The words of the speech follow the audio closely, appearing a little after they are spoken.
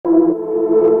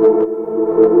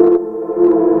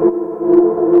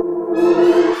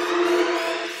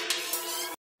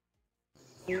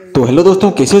Hello दोस्तों,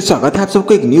 कैसे हो? स्वागत है आप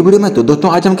सबको एक न्यू वीडियो में। तो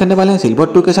दोस्तों आज हम खेलने वाले हैं सिल्वर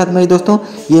 2 के साथ मैच। दोस्तों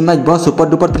ये मैच बहुत सुपर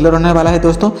डुपर थ्रिलर होने वाला है।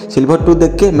 दोस्तों सिल्वर 2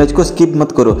 देख के मैच को स्किप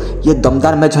मत करो, ये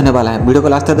दमदार मैच होने वाला है। वीडियो को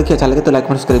लास्ट तक देखिए, अच्छा लगे तो लाइक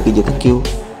सब्सक्राइब कीजिए। Thank you.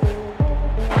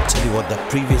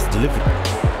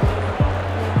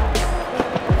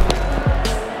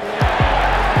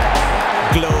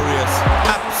 Glorious,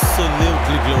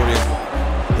 absolutely glorious.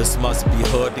 This must be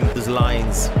hurting his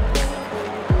lines.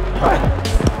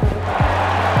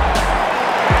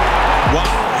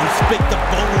 Wow, he's picked the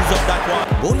bones of that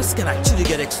one. Bowlers can actually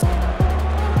get extra.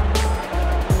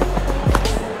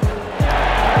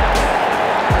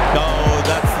 Oh,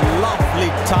 that's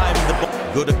lovely time. The ball.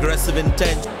 Good aggressive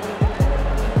intent.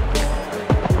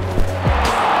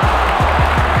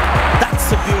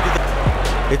 That's a beauty.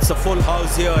 It's a full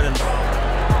house here and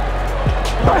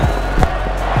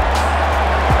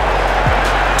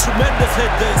tremendous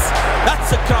hit this. That's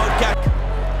a crowd catch.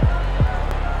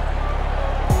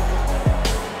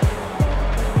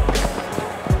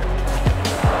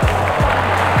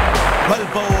 Well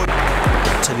bowled.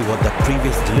 Tell you what, that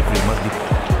previous delivery must be.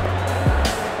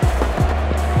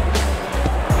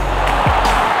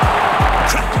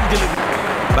 Cracking delivery.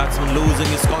 Batsman losing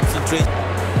his concentration.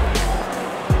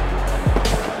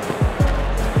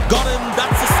 Got him.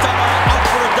 That's a stunner. Out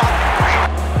for a duck.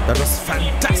 That was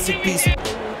fantastic piece.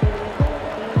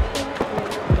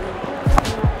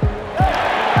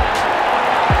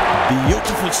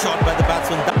 Beautiful shot by the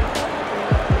batsman.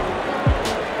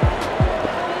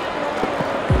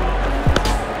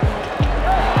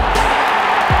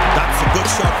 That's a good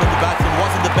shot from the batsman.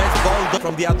 Wasn't the best ball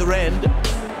from the other end.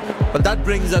 But that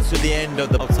brings us to the end of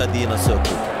the outside the inner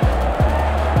circle.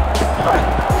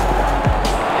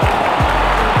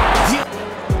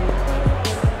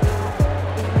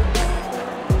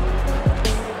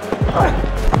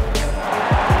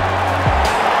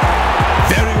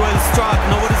 Very well struck.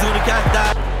 Nobody's going to catch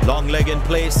that. Long leg in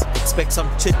place. Expect some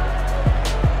chit.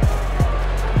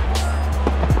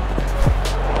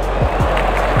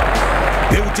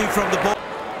 Beauty from the ball.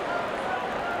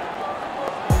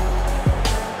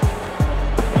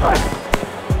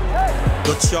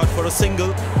 Good shot for a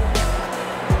single.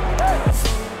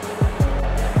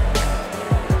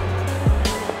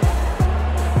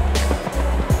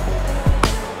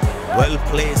 Well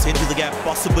placed into the gap,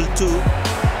 possible too.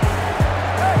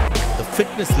 The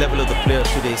fitness level of the players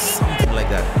today is something like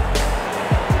that.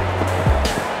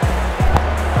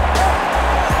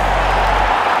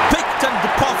 Picked and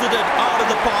deposited out of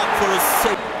the park for a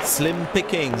six. Slim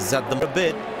pickings at the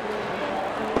bit.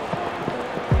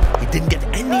 He didn't get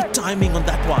any timing on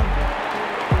that one.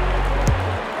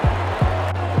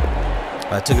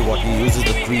 I tell you what, he uses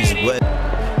the crease well.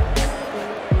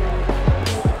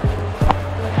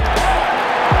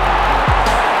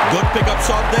 Good pickup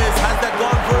shot this. Has that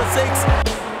gone for a six?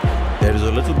 There is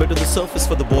a little bit of the surface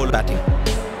for the ball batting.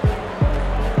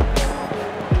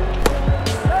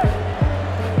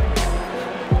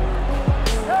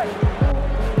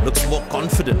 Looks more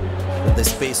confident with the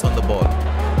space on the ball.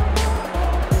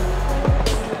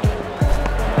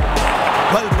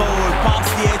 Well bowled past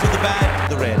the edge of the bat.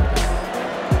 The end.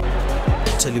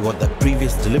 Tell you what, that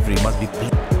previous delivery must be.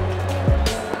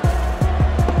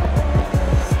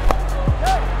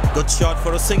 Good shot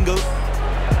for a single.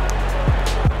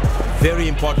 Very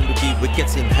important to keep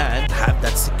wickets in hand, have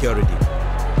that security.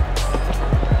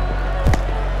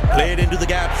 Played into the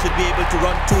gap, should be able to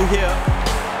run two here.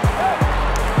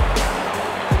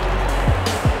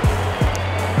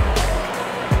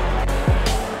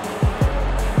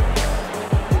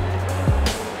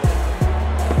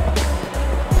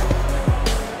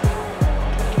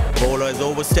 Bowler has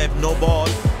overstepped, no ball.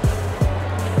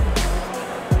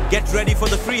 Get ready for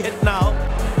the free hit now.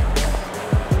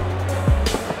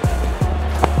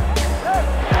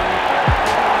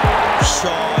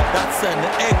 Shot, that's an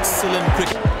excellent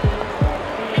cricket.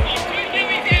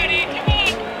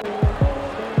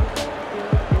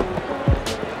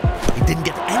 He didn't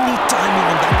get any timing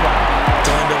on that one.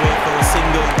 Turned away for a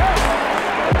single.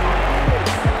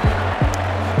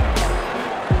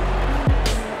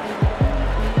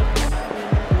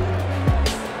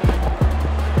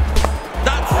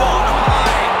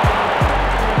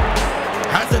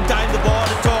 Time the ball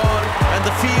at all, and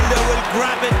the fielder will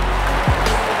grab it.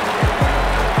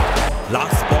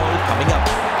 Last ball coming up.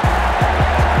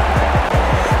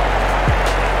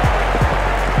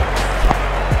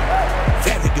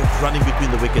 Very good running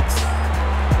between the wickets.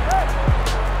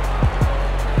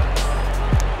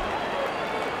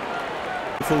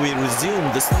 Before we resume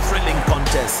this thrilling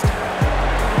contest,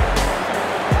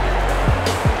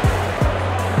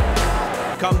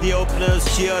 come the openers,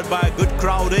 cheered by a good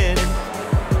crowd in.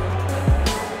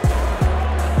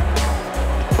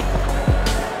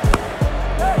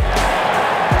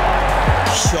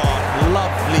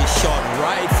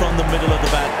 right from the middle of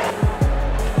the bat.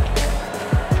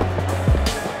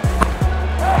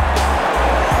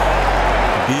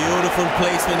 Beautiful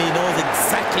placement. He knows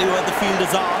exactly where the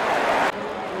fielders are.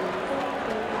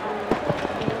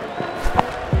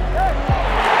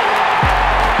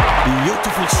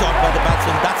 Beautiful shot by the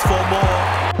batsman. That's 4 more.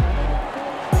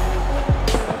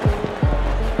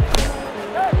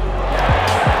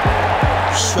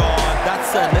 Shot.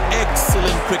 That's an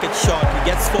excellent cricket shot. He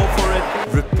gets 4 for it.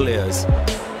 Rip players.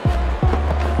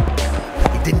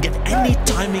 He didn't get any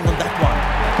timing on that one.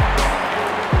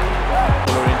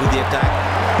 Into the attack.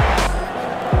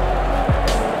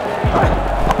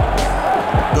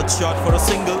 Good shot for a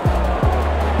single.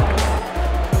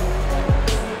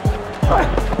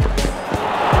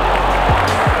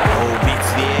 Oh,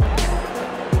 beats the air.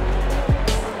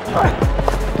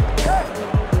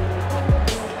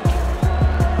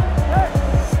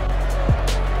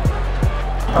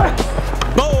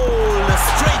 Bowl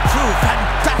straight through.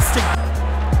 Fantastic.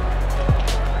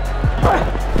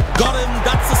 Got him.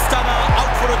 That's a stunner.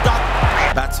 Out for a duck.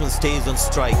 Batsman stays on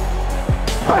strike.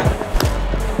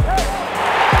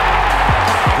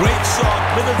 Great shot,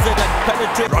 middles it and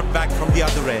penetrates. Brought back from the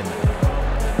other end.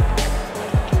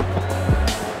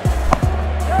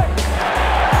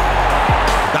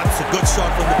 That's a good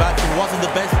shot from the batsman. Wasn't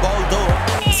the best ball though.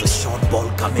 It's a short ball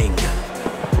coming.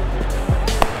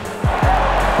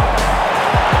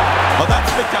 Oh,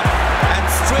 that's picked up and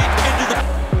straight into the...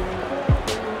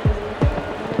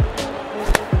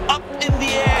 Up in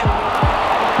the air.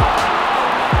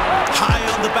 High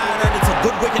on the bat, and it's a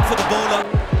good wicket for the bowler.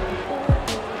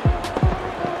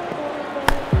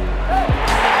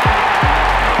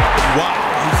 Wow,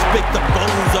 he's picked the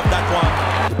bones of that one.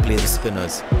 To play the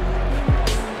spinners.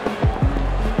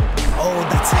 Oh,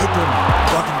 that's hit him.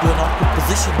 Got into an awkward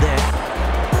position there.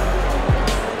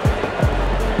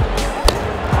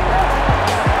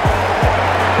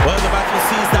 Well, the batsman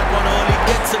sees that one early,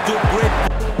 gets into a great...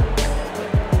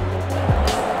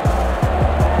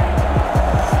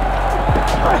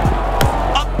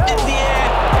 Up in the air.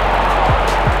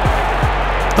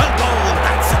 Well bowled,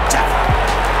 that's a jaffer.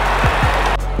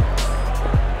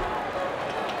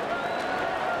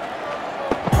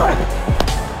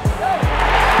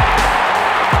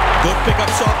 Good pickup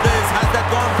shot this. Has that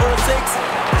gone for a 6?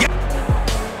 Yeah.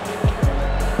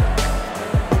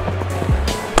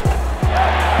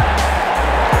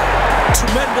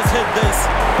 Tremendous hit this.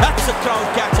 That's a crowd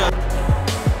catcher.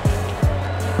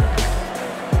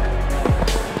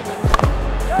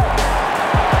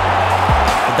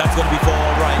 But that's going to be for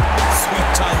all right. Sweet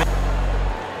timing.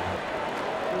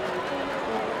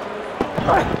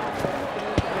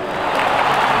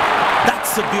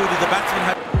 That's a beauty. The batsman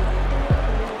had...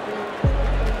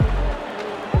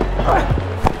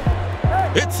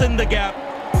 It's in the gap.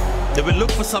 They will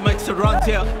look for some extra runs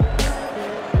here. Up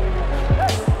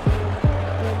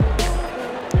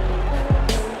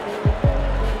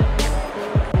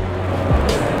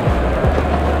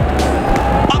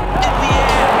in the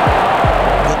air.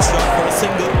 Good shot for a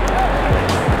single.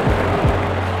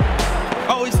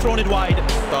 Oh, he's thrown it wide.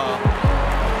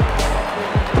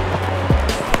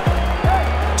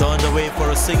 Turned away for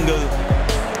a single.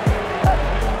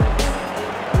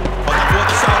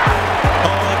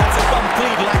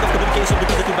 Lack of communication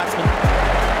between the two batsmen.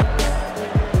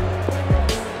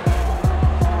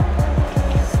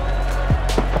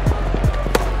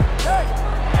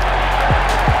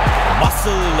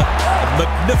 Muscle, a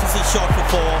magnificent shot for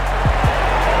 4.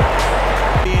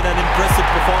 Been an impressive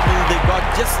performance. They got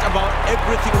just about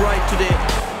everything right today.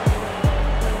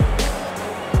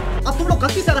 अब तुम लोग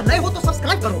गलती से अगर नए हो तो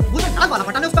subscribe करो, वो जो लाल वाला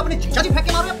बटन है उस पर अपने जीजा जी